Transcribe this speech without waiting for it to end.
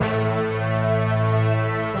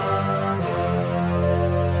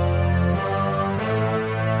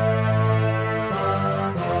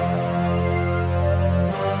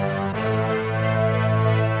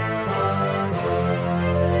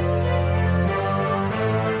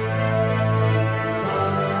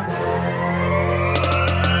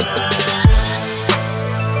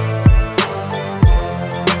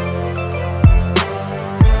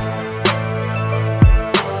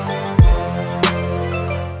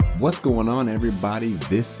What's going on, everybody?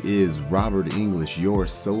 This is Robert English, your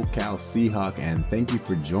SoCal Seahawk, and thank you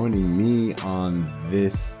for joining me on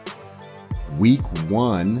this week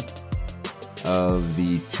one of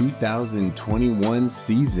the 2021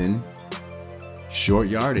 season short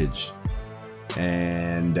yardage.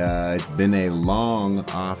 And it's been a long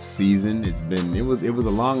off season. It was a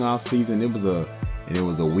long off season. It was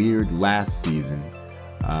a weird last season.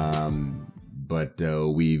 But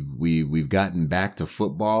we've gotten back to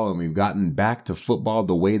football, and we've gotten back to football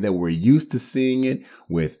the way that we're used to seeing it,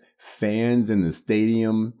 with fans in the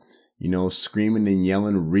stadium, screaming and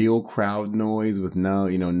yelling, real crowd noise with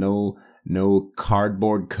no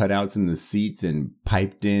cardboard cutouts in the seats and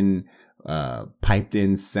piped in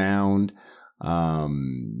sound.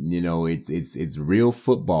 It's real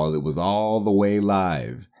football. It was all the way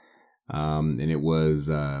live. And it was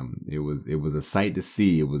a sight to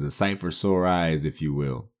see. It was a sight for sore eyes, if you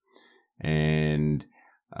will. And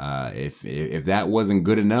if that wasn't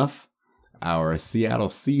good enough, our Seattle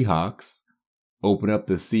Seahawks open up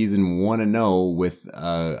the season 1-0 with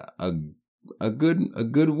a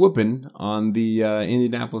good whooping on the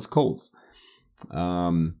Indianapolis Colts.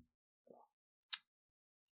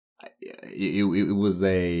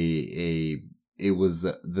 It was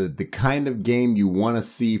the kind of game you want to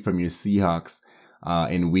see from your Seahawks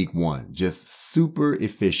in week one. Just super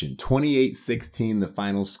efficient. 28-16 the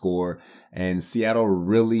final score, and Seattle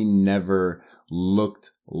really never looked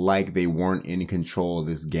like they weren't in control of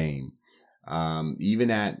this game. Even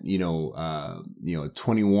at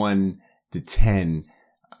 21-10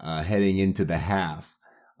 heading into the half,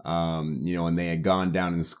 and they had gone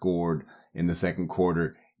down and scored in the second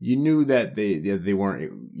quarter. You knew that they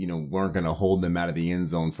weren't going to hold them out of the end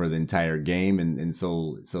zone for the entire game, and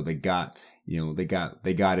so they got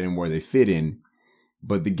in where they fit in,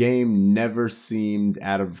 but the game never seemed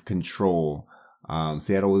out of control.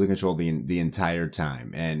 Seattle was in control the entire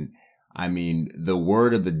time, and I mean, the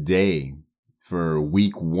word of the day for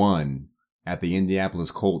week one at the Indianapolis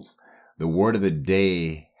Colts, the word of the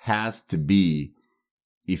day has to be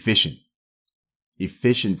efficiency,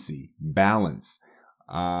 balance.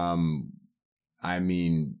 I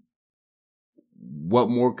mean, what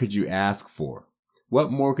more could you ask for?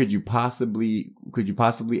 What more could you possibly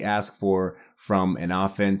ask for from an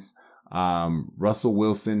offense? Russell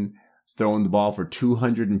Wilson throwing the ball for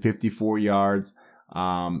 254 yards,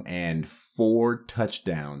 and 4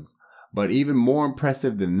 touchdowns. But even more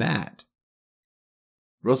impressive than that,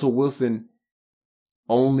 Russell Wilson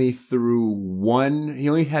only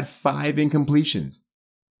had 5 incompletions.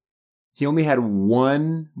 He only had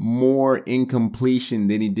 1 more incompletion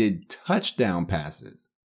than he did touchdown passes.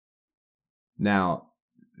 Now,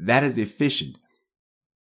 that is efficient.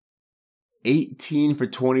 18 for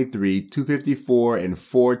 23, 254, and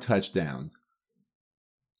 4 touchdowns.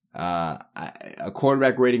 A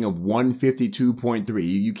quarterback rating of 152.3.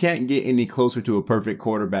 You can't get any closer to a perfect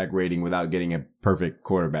quarterback rating without getting a perfect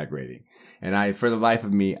quarterback rating. And for the life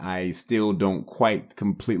of me, I still don't quite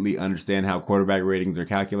completely understand how quarterback ratings are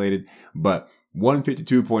calculated, but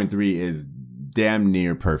 152.3 is damn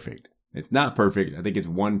near perfect. It's not perfect. I think it's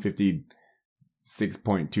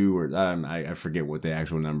 156.2 or I forget what the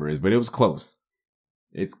actual number is, but it was close.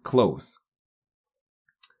 It's close.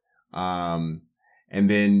 And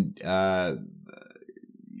then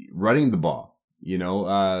running the ball,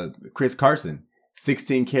 Chris Carson,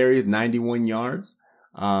 16 carries, 91 yards.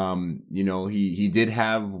 He did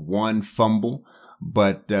have 1 fumble,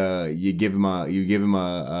 but you give him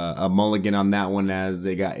a mulligan on that one, as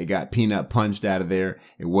it got peanut punched out of there.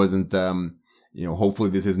 It wasn't hopefully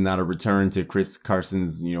this is not a return to Chris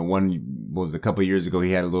Carson's a couple of years ago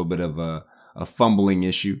he had a little bit of a fumbling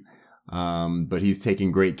issue, but he's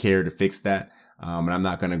taking great care to fix that. And I'm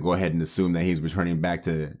not going to go ahead and assume that he's returning back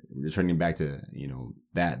to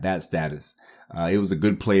that status. It was a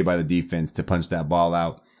good play by the defense to punch that ball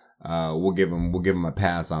out. We'll give him a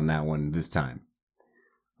pass on that one this time.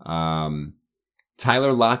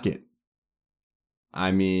 Tyler Lockett.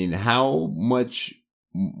 I mean,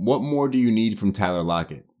 what more do you need from Tyler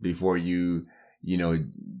Lockett before you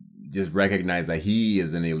just recognize that he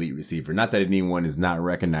is an elite receiver? Not that anyone is not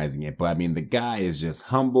recognizing it, but I mean, the guy is just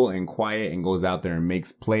humble and quiet and goes out there and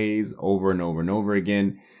makes plays over and over and over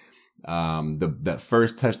again. The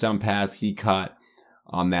first touchdown pass he caught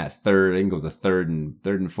on that third, I think it was a third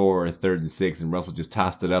and 4 or 3rd and 6, and Russell just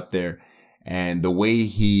tossed it up there. And the way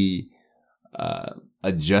he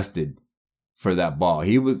adjusted for that ball,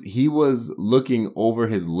 he was looking over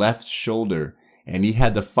his left shoulder, and he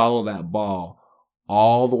had to follow that ball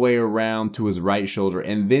all the way around to his right shoulder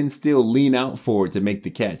and then still lean out forward to make the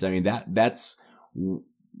catch. I mean, that's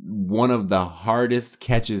one of the hardest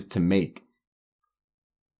catches to make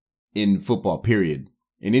in football, period,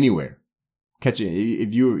 in anywhere. Catching,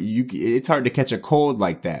 if you, it's hard to catch a cold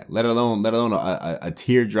like that, let alone a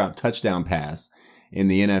teardrop touchdown pass in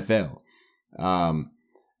the NFL.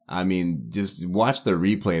 I mean, just watch the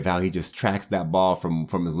replay of how he just tracks that ball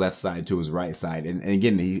from his left side to his right side. And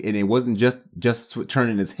again, it wasn't just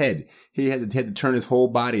turning his head. He had to turn his whole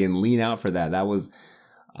body and lean out for that. That was,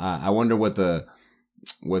 I wonder what do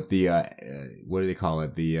they call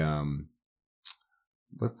it?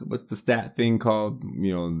 What's the stat thing called?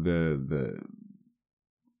 You know, the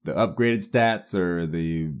upgraded stats or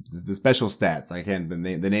the special stats. I can't, the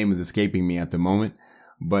name is escaping me at the moment,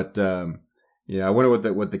 but, yeah, I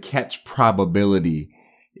wonder what the catch probability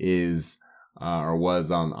is, or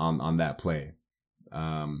was on that play.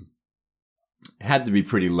 Had to be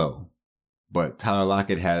pretty low, but Tyler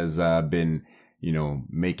Lockett has, been, you know,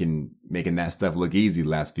 making that stuff look easy the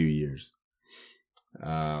last few years.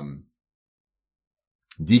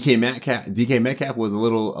 DK Metcalf was a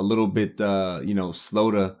little bit,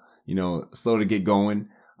 slow to get going.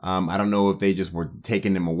 I don't know if they just were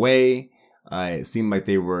taking him away. It seemed like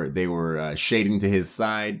they were shading to his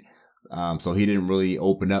side. So he didn't really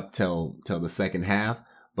open up till the second half.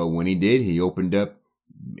 But when he did, he opened up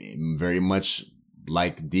very much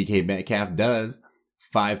like DK Metcalf does.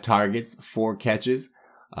 5 targets, 4 catches,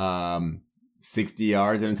 60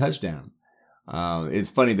 yards and a touchdown. It's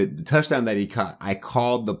funny that the touchdown that he caught, I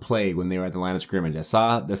called the play when they were at the line of scrimmage. I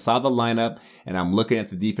saw the lineup and I'm looking at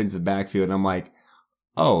the defensive backfield and I'm like,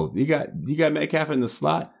 oh, you got Metcalf in the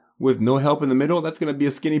slot with no help in the middle. That's going to be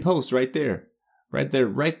a skinny post right there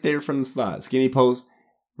from the slot. Skinny post.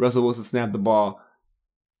 Russell Wilson snapped the ball.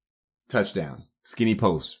 Touchdown. Skinny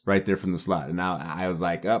post right there from the slot. And now I was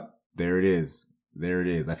like, there it is. There it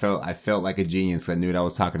is. I felt like a genius. I knew what I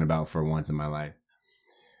was talking about for once in my life.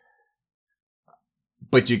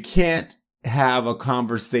 But you can't have a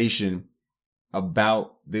conversation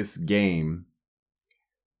about this game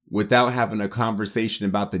without having a conversation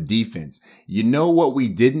about the defense. You know what we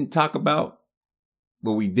didn't talk about?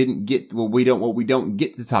 What we don't get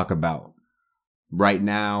to talk about right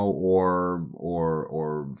now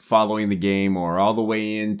or following the game or all the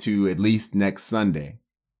way into at least next Sunday.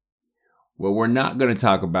 What we're not going to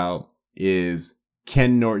talk about is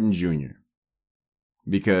Ken Norton Jr.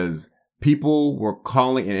 Because people were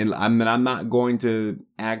calling, and I'm not going to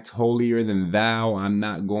act holier than thou. I'm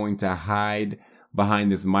not going to hide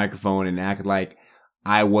behind this microphone and act like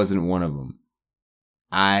I wasn't one of them.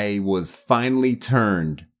 I was finally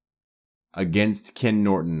turned against Ken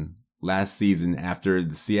Norton last season after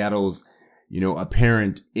the Seattle's,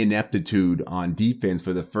 apparent ineptitude on defense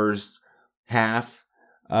for the first half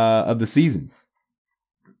of the season,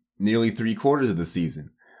 nearly 3/4 of the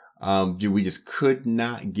season. We just could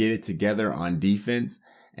not get it together on defense.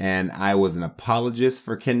 And I was an apologist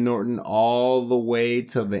for Ken Norton all the way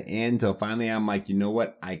till the end, till finally I'm like, you know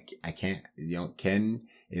what? I can't, Ken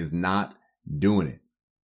is not doing it.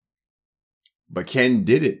 But Ken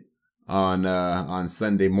did it on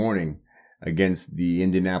Sunday morning against the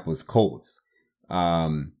Indianapolis Colts.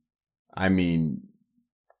 Carson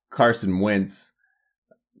Wentz,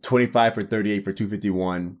 25 for 38 for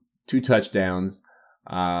 251, 2 touchdowns,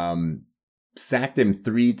 sacked him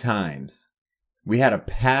 3 times. We had a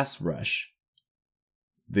pass rush,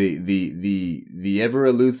 the ever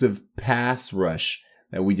elusive pass rush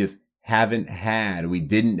that we just haven't had. We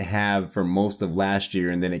didn't have for most of last year,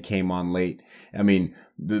 and then it came on late. I mean,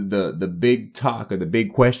 the big talk or the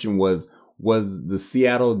big question was the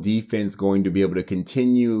Seattle defense going to be able to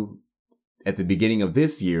continue at the beginning of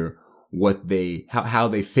this year how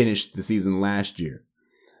they finished the season last year?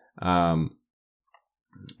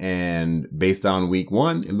 And based on week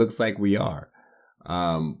 1, it looks like we are.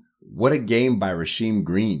 What a game by Rasheem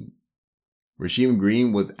Green. Rasheem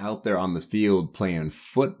Green was out there on the field playing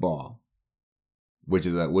football, which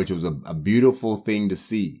was a beautiful thing to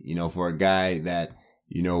see, for a guy that,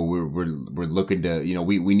 we're looking to,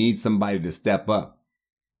 we need somebody to step up.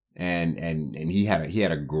 And he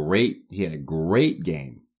had a great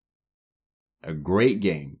game. A great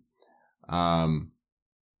game.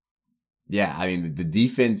 The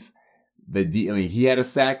defense, he had a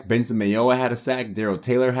sack. Benson Mayowa had a sack. Darrell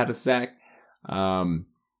Taylor had a sack. Bobby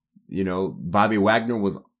Wagner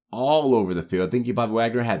was all over the field. I think Bobby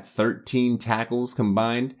Wagner had 13 tackles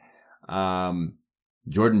combined.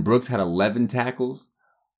 Jordan Brooks had 11 tackles.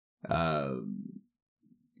 It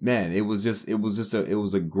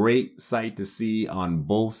was a great sight to see on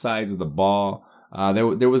both sides of the ball.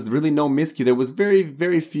 There was really no miscue. There was very,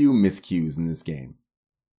 very few miscues in this game.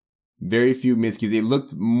 Very few miscues. It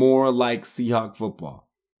looked more like Seahawk football.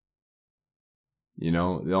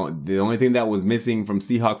 The only thing that was missing from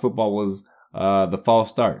Seahawk football was the false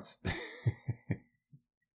starts.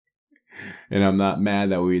 And I'm not mad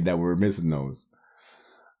that we're missing those.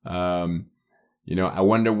 I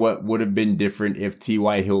wonder what would have been different if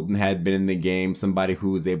T.Y. Hilton had been in the game, somebody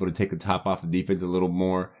who was able to take the top off the defense a little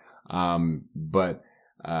more. But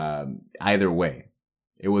either way,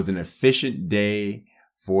 it was an efficient day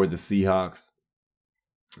for the Seahawks.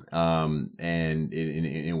 And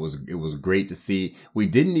it was great to see. We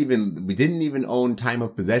didn't even own time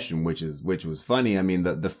of possession, which was funny. I mean,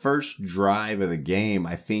 the first drive of the game,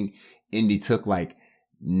 I think Indy took like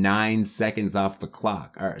 9 seconds off the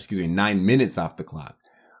clock, or 9 minutes off the clock,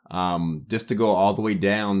 just to go all the way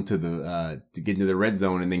down to to get into the red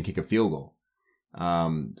zone and then kick a field goal.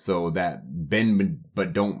 So that bend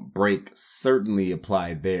but don't break certainly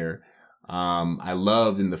applied there. I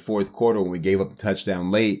loved in the fourth quarter when we gave up the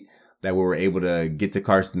touchdown late that we were able to get to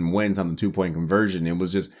Carson Wentz on the 2-point conversion. It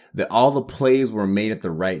was just that all the plays were made at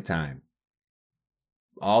the right time.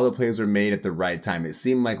 All the plays were made at the right time. It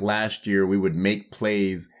seemed like last year we would make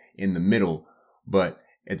plays in the middle, but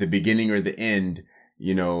at the beginning or the end,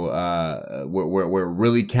 where it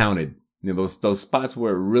really counted. Those spots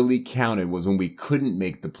where it really counted was when we couldn't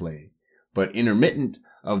make the play. But intermittent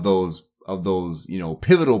of those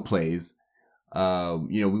pivotal plays,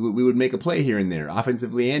 we would make a play here and there,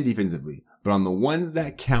 offensively and defensively. But on the ones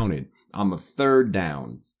that counted, on the third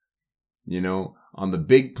downs, on the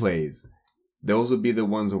big plays, those would be the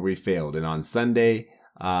ones where we failed. And on Sunday,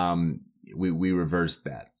 we reversed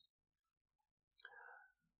that.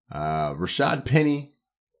 Rashad Penny.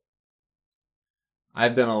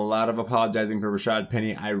 I've done a lot of apologizing for Rashad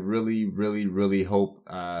Penny. I really, really, really hope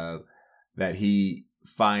that he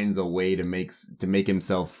finds a way to make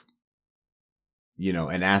himself,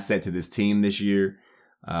 an asset to this team this year.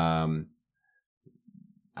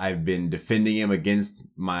 I've been defending him against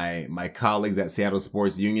my colleagues at Seattle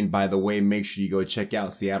Sports Union. By the way, make sure you go check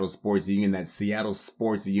out Seattle Sports Union. That's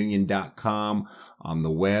seattlesportsunion.com on the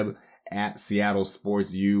web, at Seattle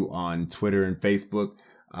Sports U on Twitter and Facebook.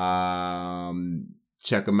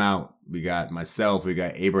 Check them out. We got myself, we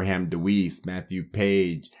got Abraham DeWeese, Matthew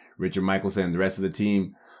Page, Richard Michelson, the rest of the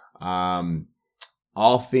team.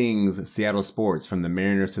 All things Seattle sports, from the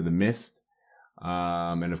Mariners to the Mist.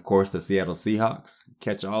 And of course the Seattle Seahawks.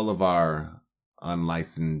 Catch all of our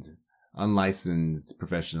unlicensed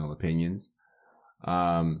professional opinions.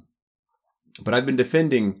 But I've been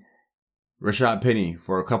defending Rashad Penny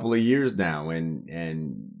for a couple of years now,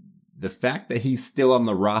 and the fact that he's still on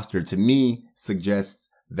the roster to me suggests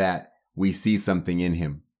that we see something in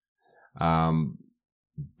him.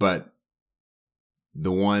 But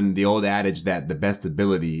the old adage that the best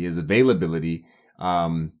ability is availability,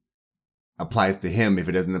 applies to him if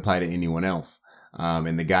it doesn't apply to anyone else.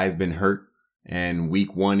 And the guy's been hurt, and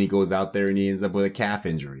week 1 he goes out there and he ends up with a calf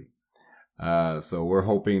injury. So I'm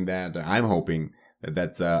hoping that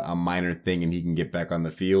that's a minor thing and he can get back on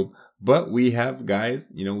the field. But we have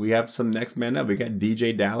guys, we have some next man up. We got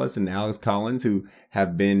DJ Dallas and Alex Collins, who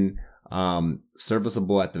have been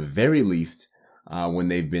serviceable at the very least when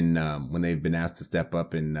they've been asked to step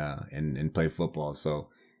up and play football. So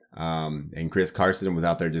and Chris Carson was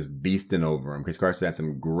out there just beasting over him. Chris Carson had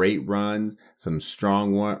some great runs, some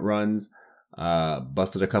strong runs,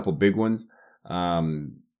 busted a couple big ones.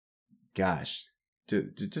 Gosh,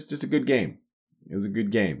 just a good game. It was a good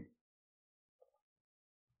game.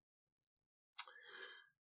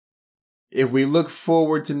 If we look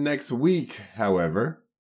forward to next week, however,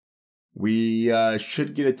 we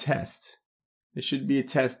should get a test. It should be a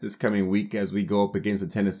test this coming week as we go up against the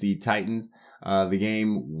Tennessee Titans. The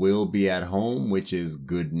game will be at home, which is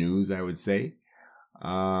good news, I would say.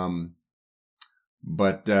 But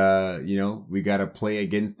we got to play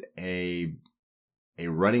against a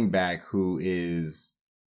running back who is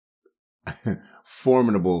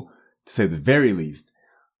formidable, to say the very least.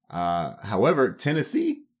 However,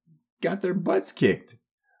 Tennessee got their butts kicked.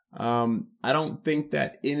 I don't think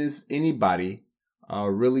that anybody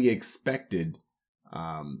really expected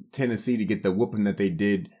Tennessee to get the whooping that they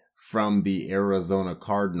did from the Arizona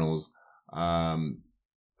Cardinals. Of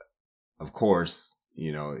course,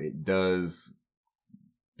 it does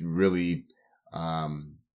really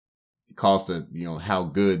calls to how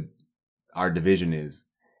good our division is.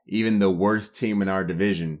 Even the worst team in our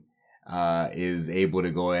division is able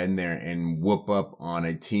to go in there and whoop up on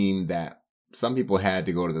a team that some people had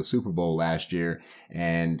to go to the Super Bowl last year.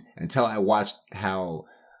 And until I watched how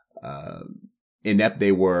inept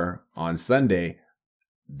they were on Sunday,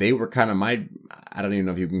 they were kind of I don't even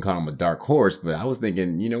know if you can call them a dark horse, but I was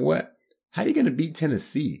thinking, you know what? How are you going to beat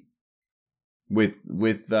Tennessee?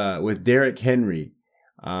 with Derrick Henry,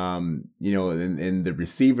 and the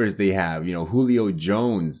receivers they have, Julio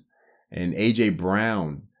Jones and AJ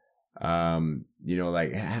Brown,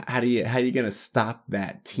 like how you going to stop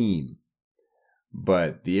that team?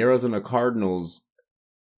 But the Arizona Cardinals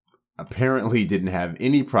apparently didn't have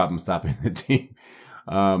any problem stopping the team.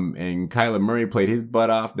 And Kyler Murray played his butt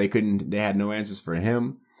off. They had no answers for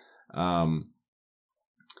him.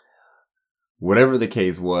 Whatever the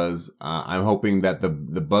case was, I'm hoping that the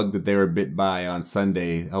bug that they were bit by on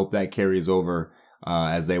Sunday, I hope that carries over,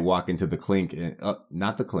 as they walk into the clink,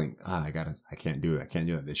 not the clink. I can't do it. I can't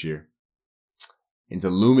do it this year. Into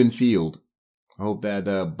Lumen Field. I hope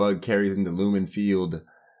that bug carries into Lumen Field,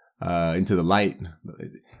 into the light.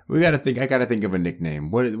 I gotta think of a nickname.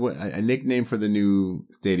 What a nickname for the new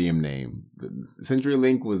stadium name.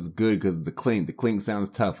 CenturyLink was good because the clink sounds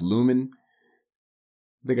tough. Lumen.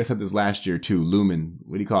 I think I said this last year too. Lumen.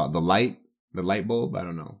 What do you call it? The light bulb? I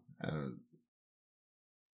don't know.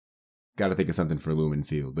 Gotta think of something for Lumen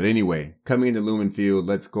Field. But anyway, coming into Lumen Field,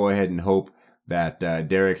 let's go ahead and hope that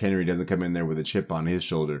Derrick Henry doesn't come in there with a chip on his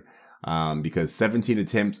shoulder. Because 17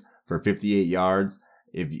 attempts for 58 yards.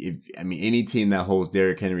 Any team that holds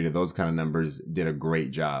Derrick Henry to those kind of numbers did a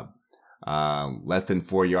great job. Less than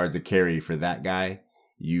 4 yards a carry for that guy.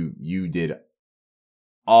 You did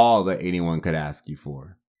all that anyone could ask you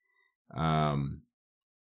for. And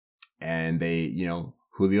they,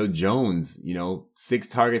 Julio Jones, 6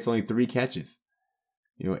 targets, only 3 catches.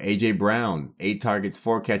 AJ Brown, 8 targets,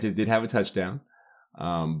 4 catches, did have a touchdown.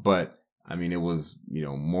 But it was,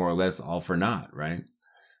 more or less all for naught, right?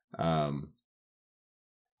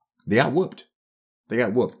 They got whooped.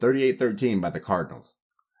 38-13 by the Cardinals.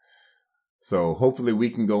 So hopefully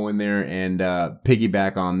we can go in there and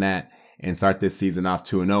piggyback on that and start this season off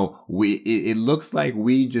 2-0. It looks like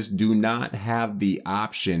we just do not have the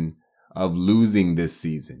option of losing this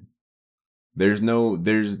season. There's no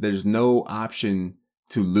option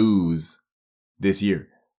to lose this year.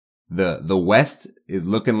 The West is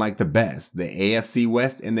looking like the best. The AFC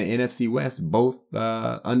West and the NFC West, both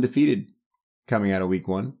undefeated coming out of week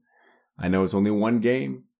 1. I know it's only one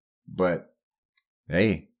game, but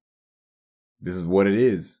hey, this is what it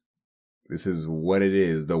is.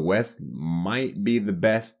 The West might be the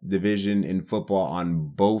best division in football on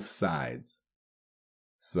both sides.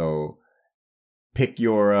 So make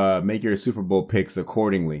your Super Bowl picks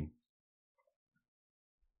accordingly.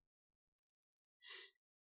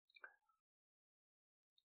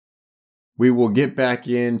 We will get back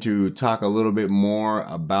in to talk a little bit more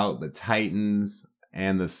about the Titans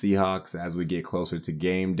and the Seahawks as we get closer to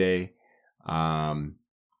game day. But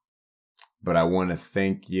I want to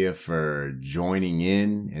thank you for joining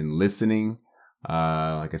in and listening.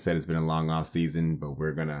 Like I said, it's been a long off season, but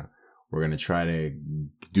we're gonna try to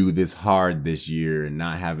do this hard this year and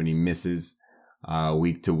not have any misses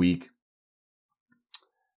week to week.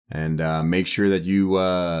 And make sure that you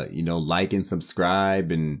like and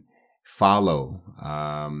subscribe and follow.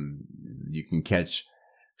 You can catch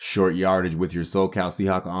Short Yardage with your SoCal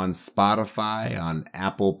Seahawk on Spotify, on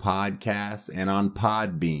Apple Podcasts, and on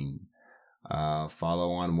Podbean.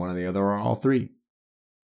 Follow on one or the other or all 3.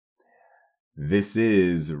 This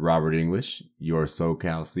is Robert English, your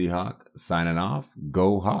SoCal Seahawk, signing off.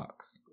 Go Hawks.